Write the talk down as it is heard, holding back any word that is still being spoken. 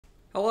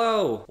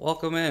Hello,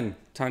 welcome in.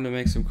 Time to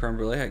make some creme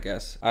brulee, I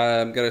guess.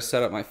 I'm gonna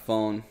set up my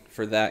phone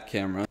for that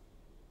camera.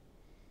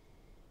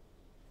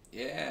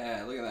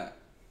 Yeah, look at that.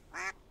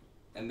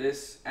 And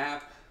this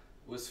app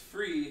was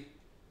free,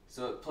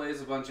 so it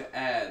plays a bunch of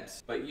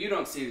ads. But you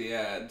don't see the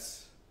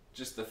ads,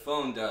 just the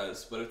phone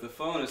does. But if the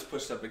phone is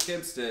pushed up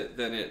against it,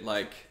 then it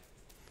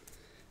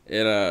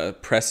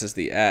presses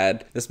the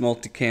ad. This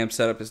multicam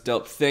setup is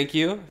dope. Thank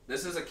you.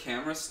 This is a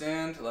camera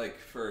stand,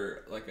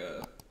 for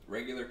a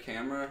regular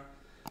camera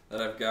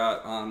that I've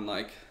got on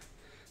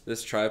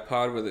this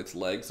tripod with its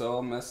legs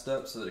all messed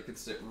up so that it can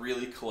sit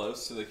really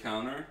close to the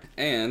counter.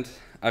 And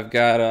I've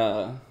got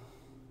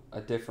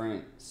a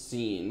different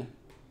scene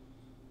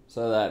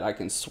so that I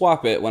can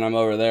swap it when I'm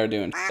over there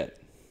doing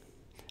shit.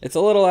 It's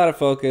a little out of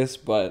focus,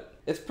 but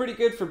it's pretty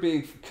good for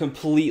being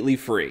completely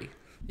free.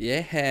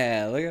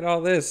 Yeah, look at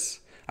all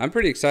this. I'm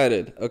pretty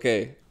excited.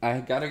 Okay, I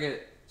gotta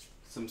get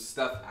some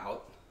stuff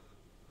out.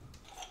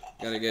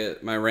 Gotta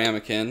get my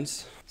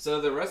ramekins. So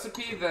the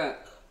recipe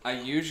that I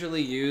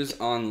usually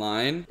use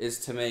online is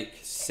to make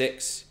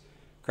 6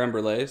 creme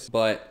brulees,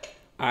 but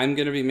I'm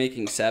gonna be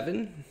making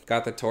 7.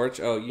 Got the torch.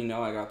 Oh, you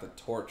know I got the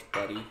torch,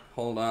 buddy.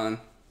 Hold on.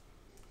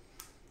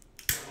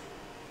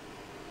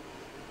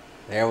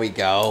 There we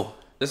go.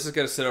 This is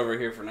gonna sit over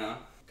here for now,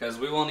 because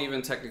we won't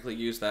even technically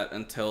use that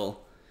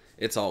until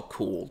it's all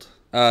cooled.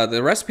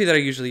 The recipe that I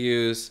usually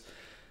use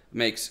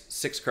makes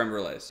 6 creme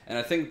brulees. And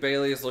I think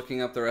Bailey is looking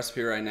up the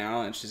recipe right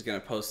now and she's gonna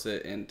post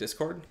it in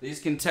Discord. These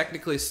can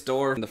technically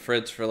store in the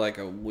fridge for like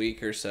a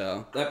week or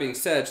so. That being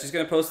said, she's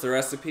gonna post the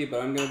recipe, but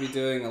I'm gonna be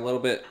doing a little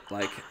bit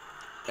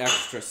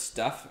extra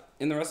stuff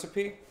in the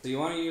recipe. So you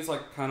wanna use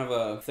kind of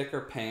a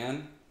thicker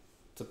pan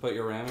to put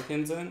your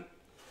ramekins in,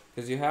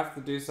 because you have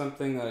to do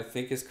something that I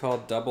think is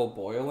called double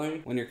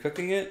boiling when you're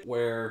cooking it,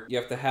 where you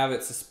have to have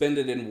it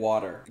suspended in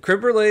water. Creme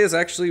brulee is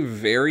actually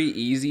very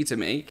easy to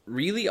make.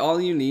 Really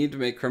all you need to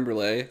make creme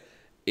brulee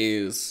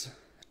is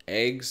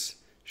eggs,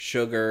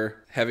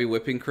 sugar, heavy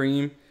whipping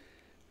cream,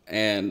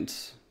 and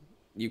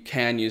you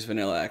can use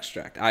vanilla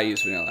extract. I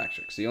use vanilla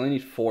extract. So you only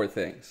need 4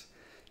 things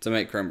to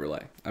make creme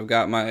brulee. I've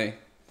got my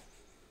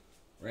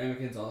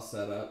ramekins all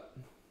set up.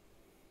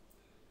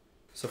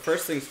 So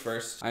first things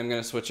first, I'm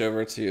gonna switch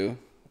over to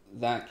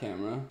that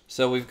camera.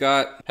 So we've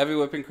got heavy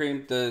whipping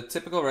cream. The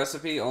typical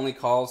recipe only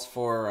calls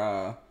for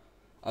a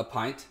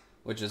pint,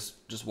 which is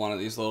just one of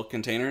these little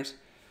containers.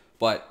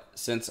 But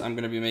since I'm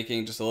going to be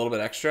making just a little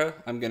bit extra,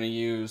 I'm going to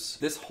use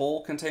this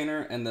whole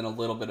container and then a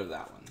little bit of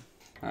that one.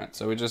 All right,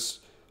 so we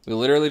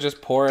literally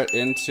just pour it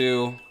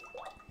into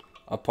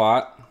a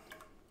pot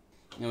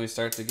and we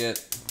start to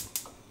get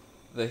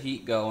the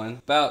heat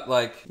going. About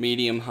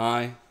medium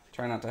high.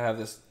 Try not to have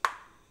this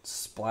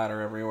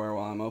splatter everywhere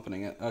while I'm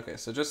opening it. Okay,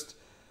 so just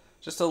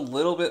a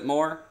little bit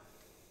more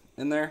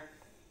in there.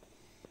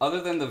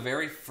 Other than the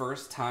very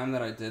first time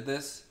that I did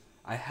this,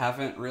 I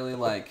haven't really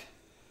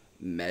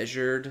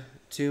measured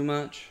too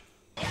much.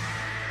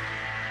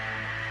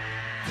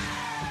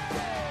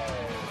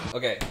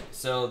 Okay,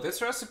 so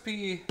this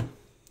recipe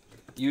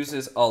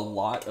uses a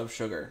lot of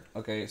sugar.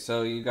 Okay,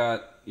 so you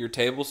got your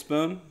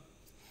tablespoon.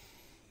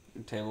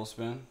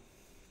 Into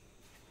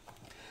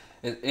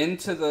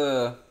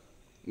the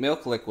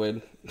milk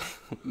liquid.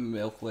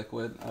 Milk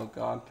liquid, oh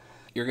God.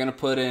 You're gonna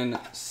put in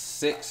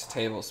 6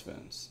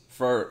 tablespoons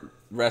for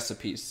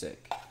recipe's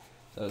sake.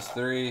 So it's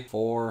 3,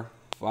 4,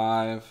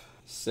 5,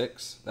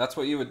 6. That's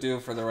what you would do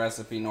for the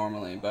recipe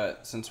normally,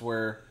 but since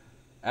we're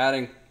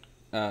adding,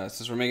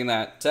 since we're making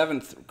that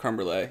 7th creme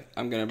brulee,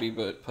 I'm gonna be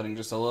putting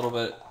just a little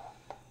bit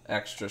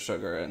extra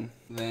sugar in.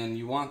 Then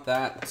you want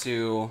that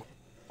to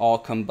all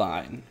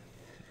combine.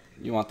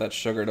 You want that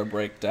sugar to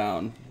break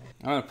down.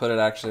 I'm gonna put it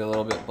actually a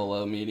little bit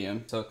below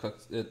medium, so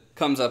it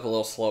comes up a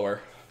little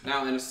slower.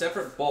 Now in a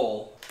separate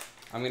bowl,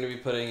 I'm going to be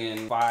putting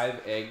in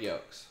 5 egg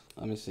yolks.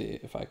 Let me see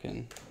if I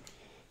can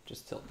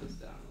just tilt this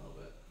down a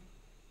little bit.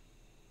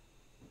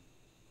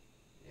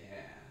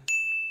 Yeah.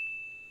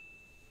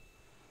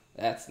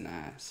 That's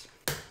nice.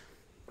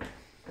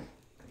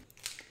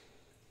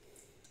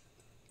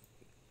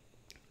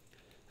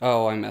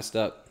 Oh, I messed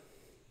up.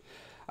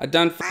 I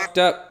done fucked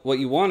up. What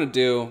you want to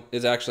do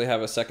is actually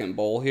have a second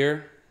bowl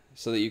here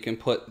so that you can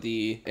put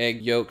the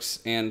egg yolks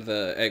and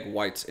the egg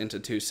whites into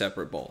 2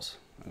 separate bowls.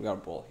 I've got a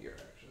bowl here,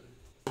 actually.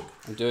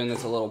 I'm doing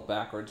this a little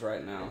backwards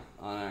right now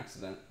on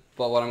accident.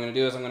 But what I'm going to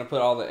do is I'm going to put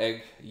all the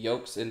egg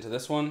yolks into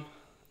this one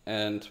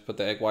and put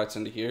the egg whites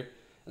into here. And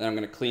then I'm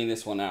going to clean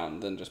this one out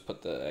and then just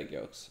put the egg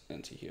yolks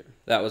into here.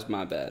 That was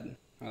my bad.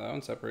 Oh, that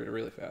one separated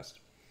really fast.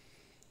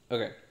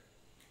 Okay.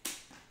 So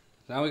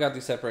now we got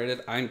these separated.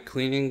 I'm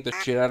cleaning the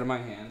shit out of my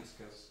hands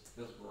because it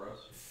feels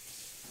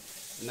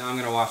gross. And now I'm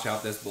going to wash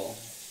out this bowl.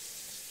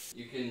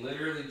 You can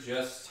literally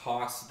just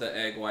toss the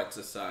egg whites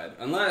aside.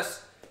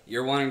 Unless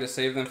you're wanting to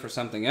save them for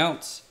something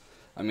else.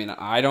 I mean,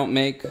 I don't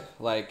make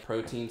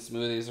protein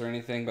smoothies or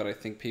anything, but I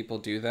think people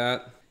do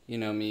that. You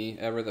know me,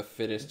 ever the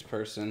fittest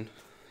person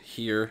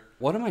here.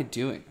 What am I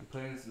doing? I'm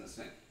putting this in the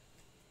sink.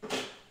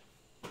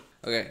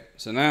 Okay,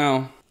 so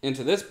now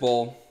into this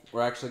bowl,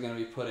 we're actually going to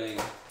be putting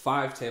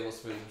 5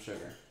 tablespoons of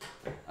sugar.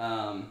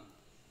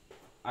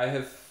 I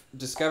have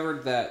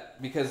discovered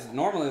that because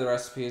normally the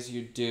recipe is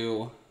you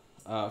do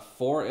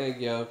 4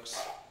 egg yolks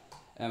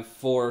and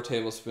 4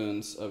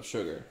 tablespoons of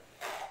sugar.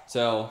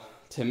 So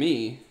to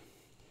me,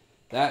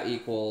 that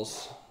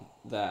equals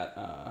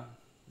that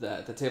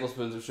that the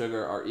tablespoons of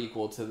sugar are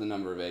equal to the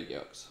number of egg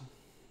yolks.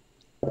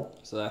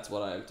 So that's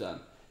what I have done.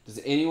 Does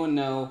anyone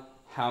know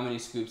how many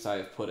scoops I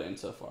have put in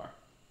so far?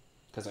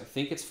 Because I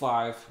think it's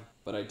 5,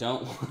 but I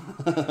don't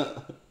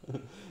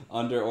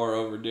under or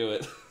overdo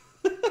it.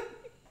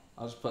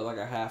 I'll just put like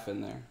a half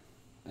in there,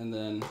 and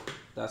then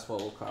that's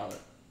what we'll call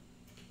it.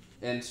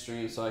 End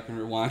stream so I can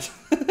rewind.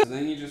 So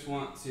then you just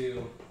want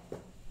to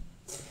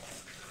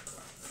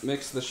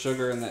mix the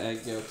sugar and the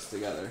egg yolks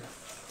together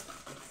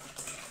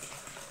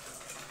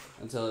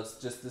until it's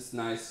just this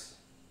nice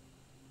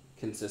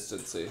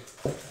consistency.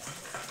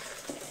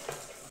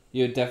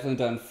 You had definitely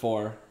done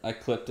 4. I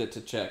clipped it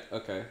to check.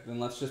 Okay, then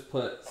let's just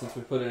put, since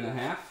we put in a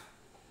half,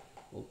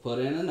 we'll put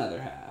in another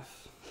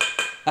half.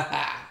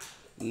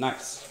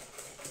 Nice.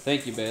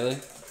 Thank you, Bailey.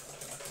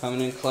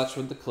 Coming in clutch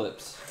with the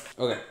clips.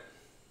 Okay,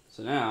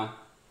 so now,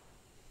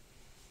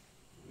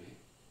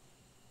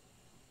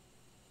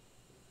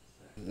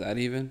 is that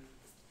even?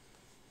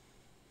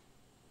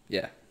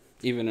 Yeah,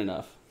 even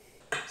enough.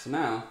 So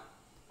now,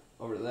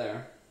 over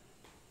there,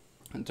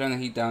 and turn the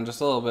heat down just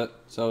a little bit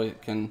so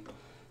it can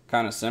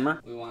kind of simmer.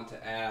 We want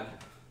to add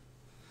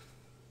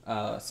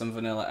some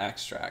vanilla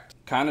extract.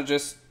 Kind of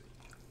just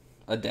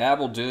a dab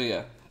will do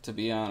ya, to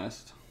be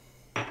honest.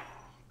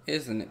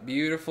 Isn't it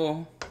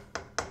beautiful?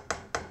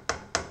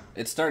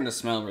 It's starting to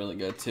smell really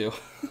good too.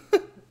 So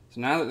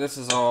now that this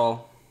is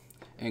all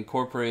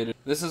incorporated,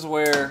 this is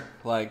where,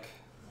 like,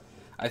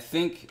 I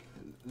think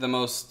the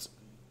most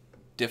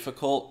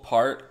difficult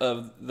part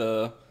of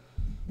the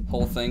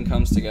whole thing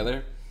comes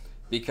together,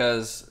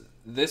 because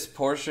this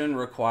portion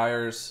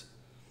requires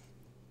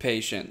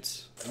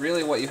patience.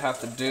 Really what you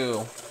have to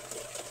do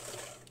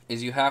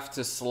is you have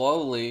to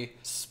slowly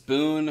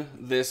spoon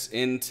this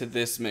into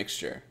this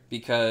mixture,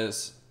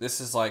 because this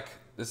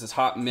is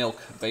hot milk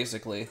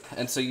basically,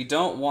 and so you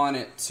don't want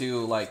it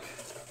to like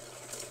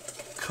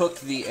cook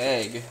the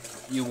egg.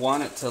 You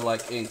want it to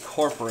like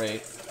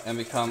incorporate and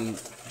become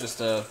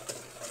just a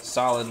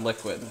solid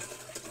liquid.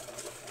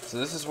 So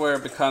this is where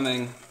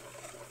becoming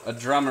a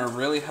drummer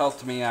really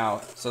helped me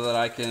out, so that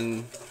I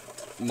can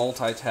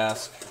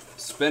multitask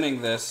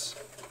spinning this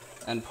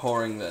and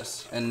pouring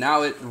this. And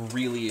now it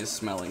really is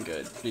smelling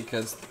good,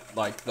 because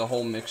like the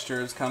whole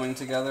mixture is coming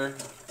together.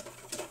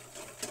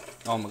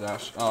 Oh my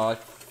gosh. Oh, I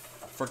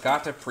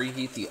forgot to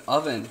preheat the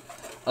oven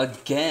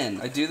again.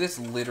 I do this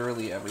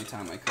literally every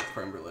time I cook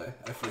creme brulee.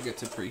 I forget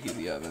to preheat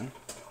the oven.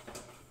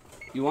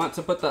 You want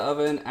to put the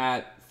oven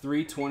at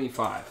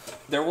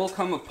 325. There will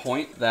come a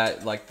point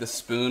that like the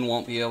spoon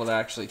won't be able to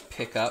actually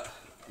pick up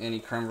any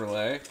creme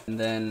brulee, and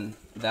then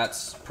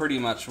that's pretty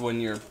much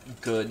when you're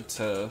good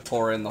to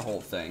pour in the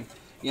whole thing.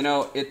 You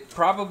know, it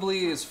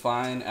probably is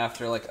fine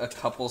after like a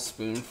couple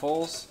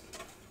spoonfuls,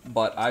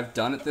 but I've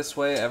done it this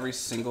way every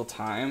single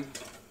time,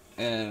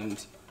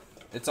 and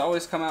it's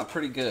always come out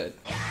pretty good.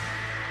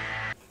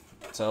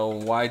 So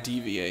why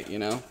deviate, you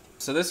know?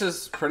 So this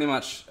is pretty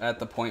much at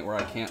the point where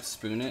I can't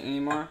spoon it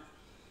anymore.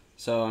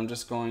 So I'm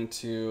just going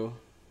to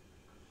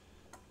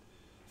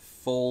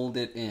fold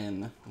it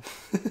in.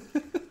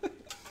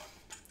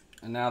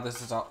 And now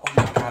this is all, oh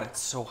my god, it's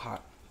so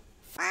hot.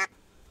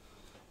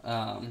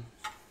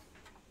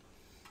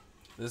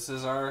 This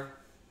is our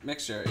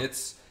mixture.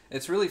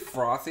 It's really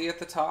frothy at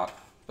the top,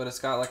 but it's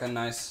got like a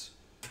nice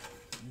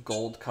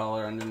gold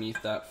color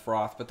underneath that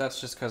froth, but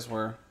that's just because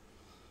we're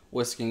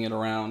whisking it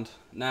around.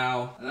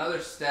 Now, another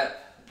step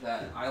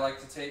that I like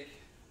to take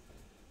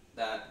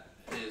that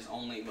is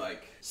only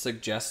like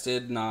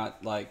suggested,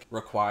 not like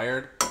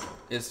required,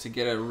 is to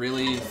get a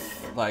really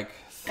like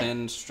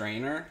thin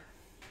strainer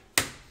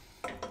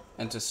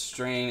and to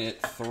strain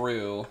it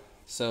through,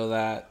 so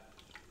that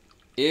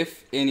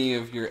if any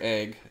of your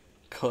egg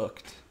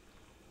cooked,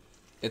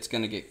 it's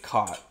gonna get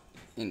caught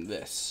in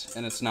this,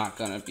 and it's not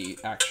gonna be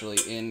actually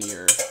in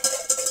your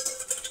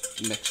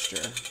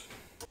mixture.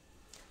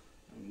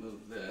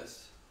 Move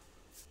this.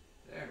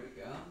 There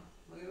we go.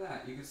 Look at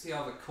that. You can see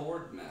all the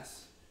cord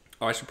mess.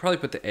 Oh, I should probably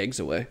put the eggs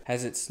away.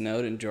 Has it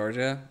snowed in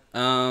Georgia?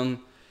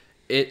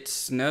 It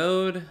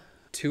snowed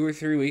 2 or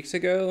 3 weeks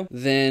ago.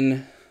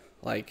 Then,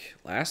 like,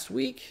 last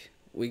week,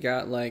 we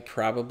got, like,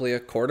 probably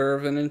 1/4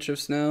 of an inch of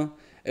snow.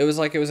 It was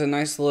a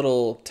nice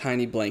little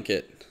tiny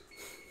blanket.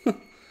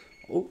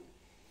 Oh,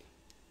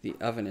 the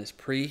oven is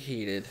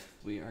preheated.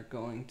 We are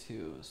going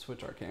to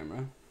switch our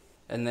camera.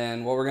 And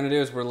then what we're going to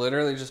do is we're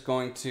literally just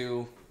going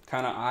to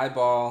kind of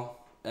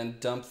eyeball and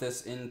dump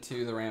this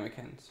into the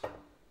ramekins.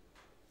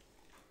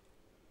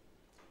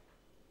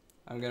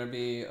 I'm going to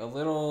be a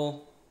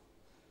little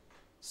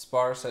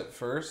sparse at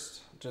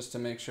first, just to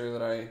make sure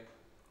that I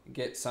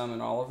get some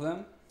in all of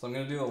them. So I'm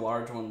going to do the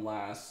large one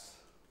last,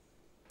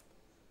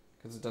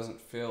 because it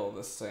doesn't feel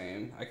the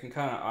same. I can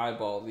kind of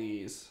eyeball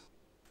these.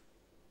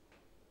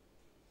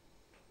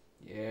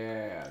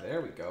 Yeah,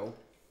 there we go.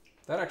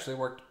 That actually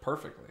worked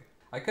perfectly.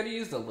 I could have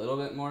used a little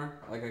bit more.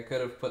 Like I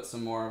could have put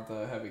some more of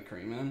the heavy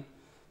cream in,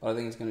 but I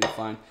think it's gonna be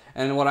fine.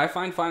 And what I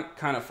find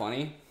kind of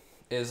funny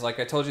is, like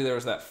I told you, there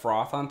was that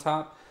froth on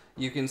top.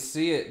 You can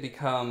see it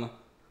become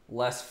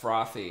less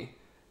frothy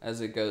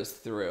as it goes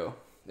through.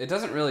 It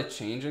doesn't really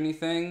change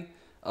anything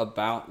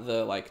about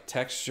the like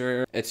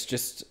texture. It's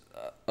just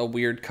a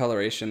weird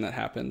coloration that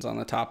happens on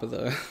the top of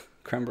the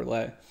creme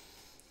brulee.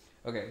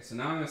 Okay, so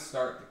now I'm gonna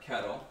start the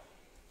kettle.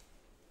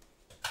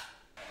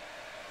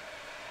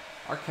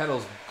 Our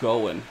kettle's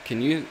going.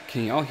 Can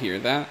y'all hear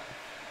that?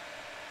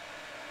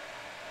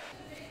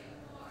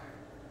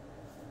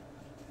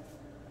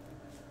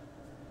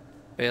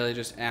 Bailey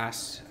just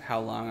asked how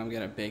long I'm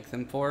gonna bake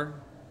them for,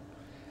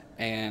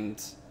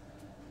 and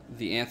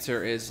the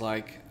answer is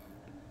like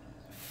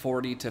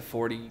 40 to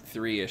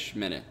 43-ish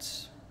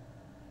minutes.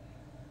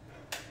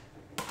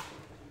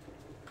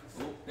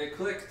 Oh, it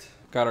clicked.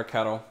 Got our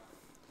kettle.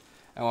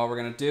 And what we're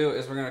gonna do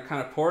is we're gonna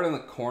kind of pour it in the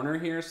corner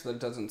here so that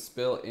it doesn't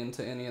spill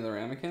into any of the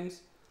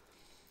ramekins.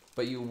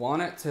 But you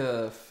want it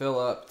to fill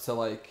up to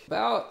like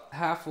about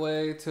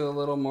halfway to a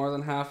little more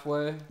than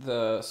halfway.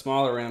 The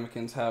smaller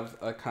ramekins have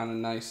a kind of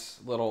nice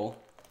little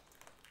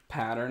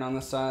pattern on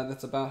the side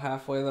that's about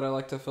halfway that I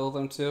like to fill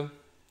them to.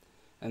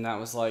 And that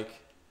was like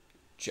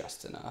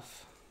just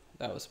enough.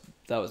 That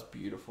was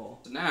beautiful.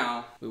 So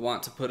now we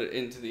want to put it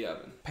into the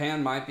oven.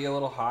 Pan might be a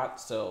little hot,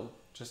 so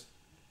just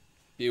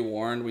be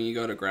warned when you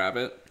go to grab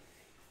it,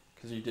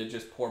 because you did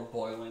just pour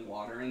boiling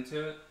water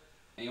into it.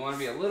 And you want to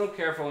be a little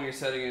careful when you're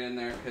setting it in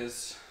there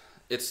because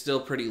it's still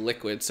pretty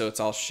liquid, so it's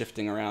all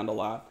shifting around a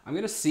lot. I'm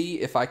gonna see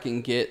if I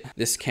can get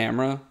this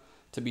camera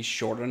to be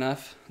short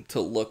enough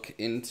to look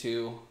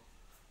into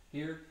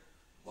here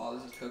while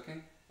this is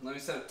cooking. And let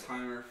me set a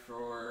timer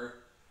for,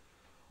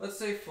 let's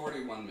say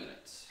 41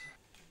 minutes.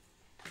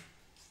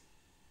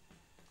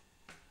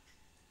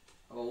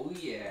 Oh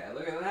yeah,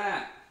 look at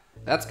that.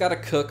 That's got to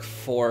cook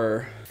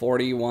for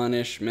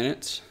 41-ish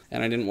minutes,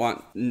 and I didn't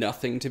want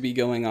nothing to be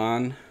going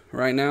on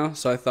right now,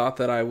 so I thought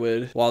that I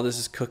would, while this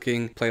is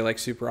cooking, play like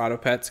Super Auto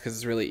Pets because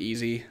it's really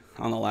easy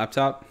on the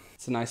laptop.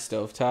 It's a nice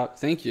stovetop.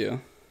 Thank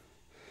you.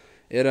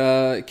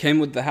 It came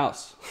with the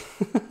house.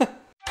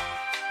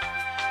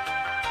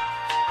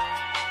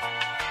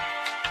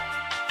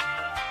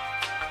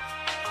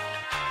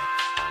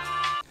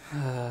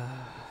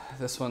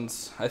 This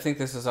one's, I think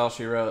this is all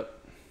she wrote.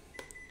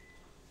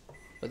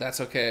 But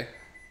that's okay,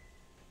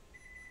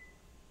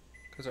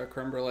 because our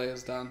creme brulee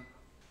is done.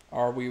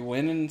 Are we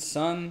winning,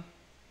 son?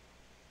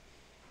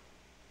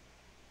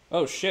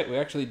 Oh shit, we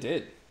actually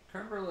did.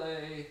 Creme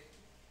brulee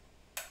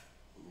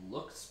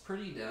looks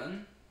pretty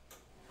done.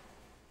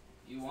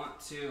 You want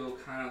to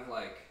kind of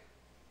like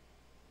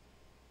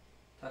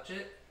touch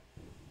it,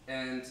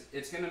 and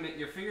it's gonna make,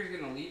 your finger's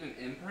gonna leave an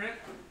imprint,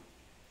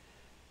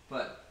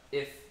 but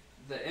if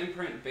the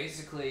imprint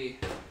basically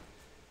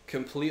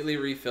completely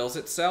refills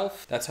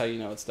itself, that's how you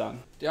know it's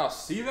done. Y'all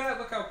see that?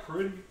 Look how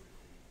pretty.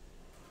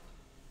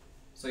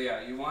 So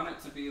yeah, you want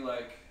it to be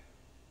like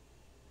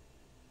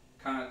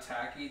kind of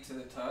tacky to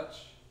the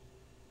touch,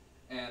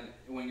 and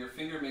when your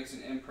finger makes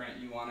an imprint,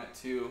 you want it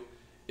to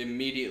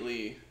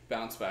immediately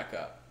bounce back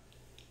up.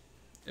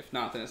 If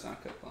not, then it's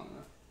not cooked long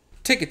enough.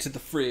 Take it to the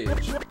fridge.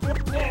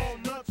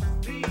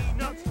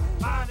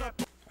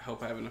 I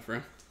hope I have enough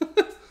room.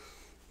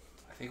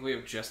 I think we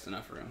have just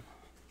enough room.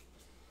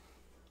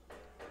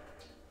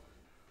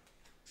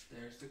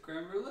 There's the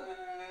creme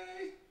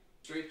brulee.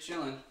 Straight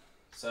chilling.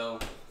 So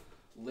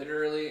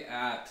literally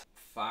at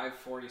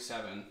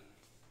 5:47,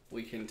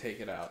 we can take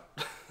it out.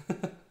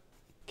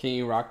 Can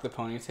you rock the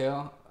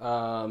ponytail?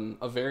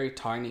 A very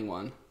tiny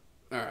one.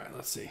 All right,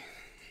 let's see.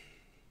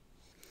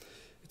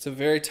 It's a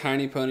very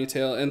tiny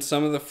ponytail, and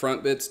some of the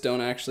front bits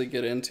don't actually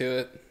get into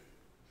it.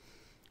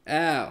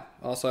 Ow.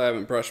 Also, I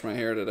haven't brushed my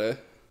hair today.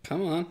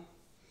 Come on.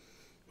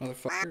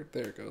 Motherfucker.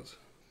 There it goes.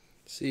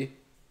 See?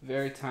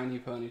 Very tiny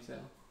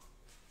ponytail.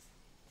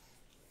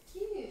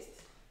 Cute.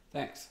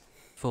 Thanks.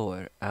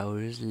 4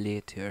 hours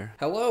later.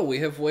 Hello, we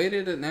have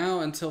waited now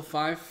until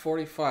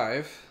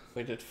 5:45.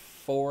 We did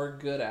 4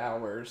 good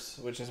hours,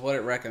 which is what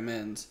it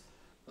recommends.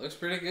 Looks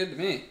pretty good to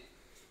me.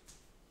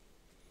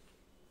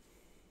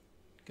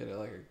 Get it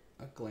like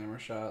a glamour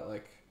shot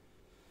like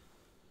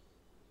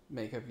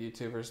makeup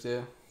YouTubers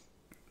do.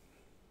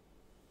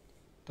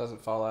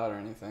 Doesn't fall out or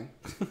anything.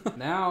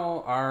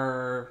 Now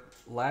our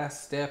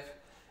last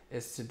step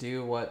is to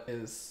do what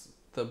is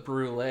the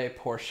brulee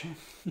portion.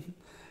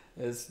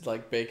 Is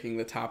like baking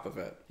the top of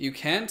it. You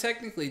can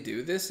technically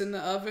do this in the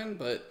oven,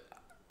 but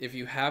if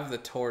you have the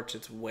torch,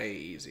 it's way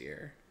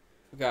easier.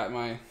 I've got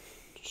my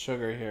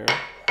sugar here.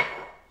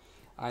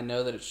 I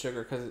know that it's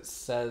sugar because it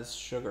says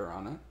sugar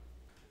on it.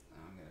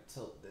 Now I'm gonna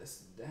tilt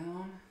this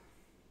down.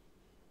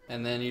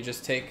 And then you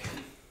just take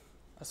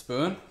a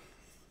spoon.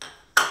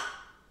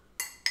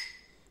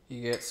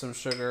 You get some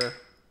sugar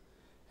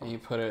and you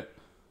put it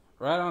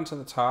right onto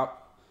the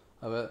top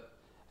of it,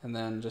 and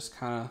then just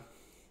kind of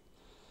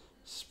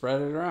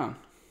spread it around.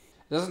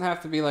 It doesn't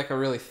have to be like a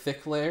really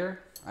thick layer.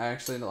 I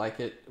actually like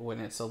it when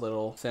it's a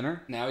little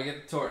thinner. Now we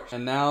get the torch.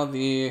 And now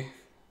the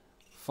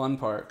fun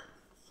part.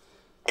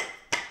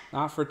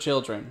 Not for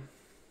children.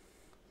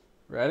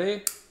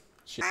 Ready?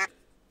 Shit.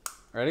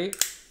 Ready?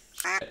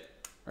 Shit.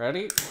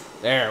 Ready?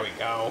 There we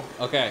go.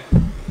 Okay.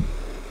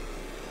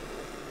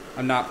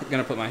 I'm not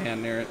gonna put my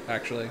hand near it,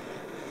 actually.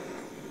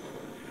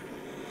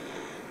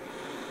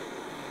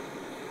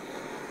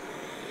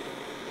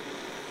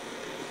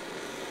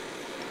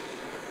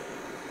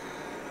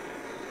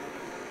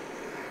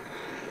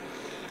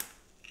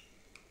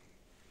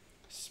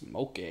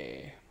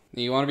 Smoky.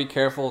 You want to be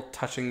careful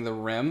touching the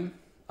rim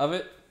of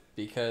it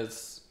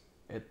because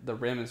the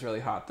rim is really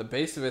hot. The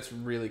base of it's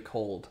really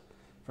cold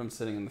from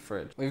sitting in the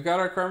fridge. We've got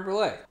our creme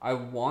brulee. I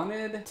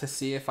wanted to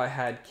see if I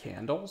had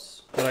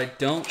candles, but I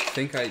don't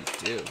think I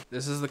do.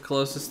 This is the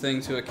closest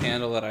thing to a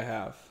candle that I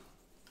have.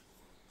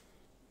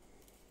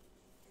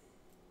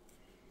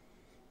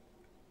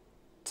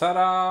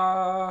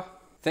 Ta-da!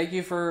 Thank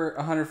you for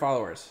 100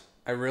 followers.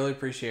 I really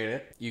appreciate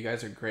it. You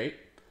guys are great,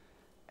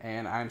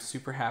 and I'm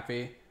super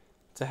happy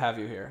to have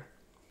you here.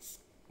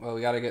 Well,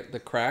 we gotta get the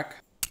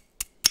crack.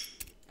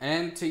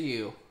 And to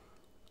you.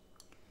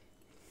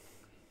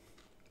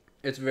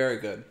 It's very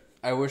good.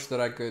 I wish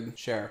that I could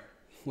share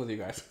with you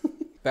guys.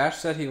 Bash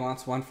said he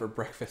wants one for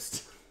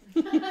breakfast.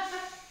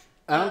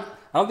 I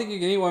don't think you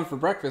can eat one for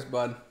breakfast,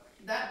 bud.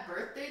 That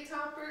birthday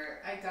topper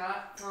I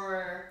got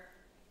for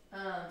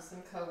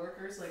some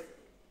coworkers like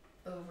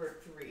over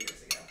 3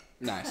 years ago.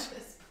 Nice.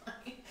 It's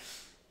fine.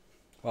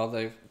 Well,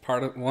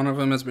 one of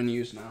them has been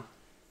used now.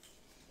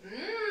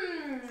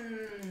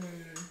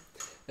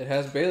 It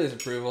has Bailey's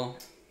approval.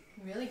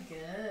 Really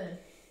good.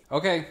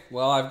 Okay,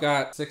 well, I've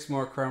got 6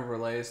 more creme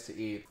brulees to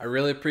eat. I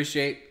really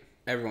appreciate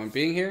everyone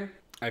being here.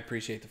 I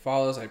appreciate the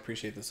follows. I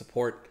appreciate the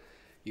support.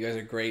 You guys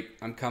are great.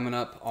 I'm coming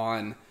up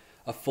on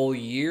a full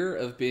year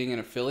of being an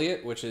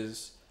affiliate, which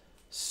is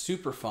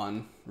super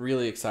fun,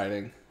 really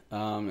exciting.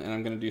 And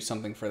I'm going to do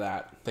something for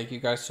that. Thank you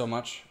guys so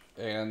much,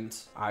 and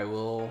I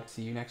will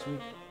see you next week.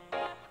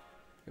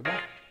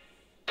 Goodbye.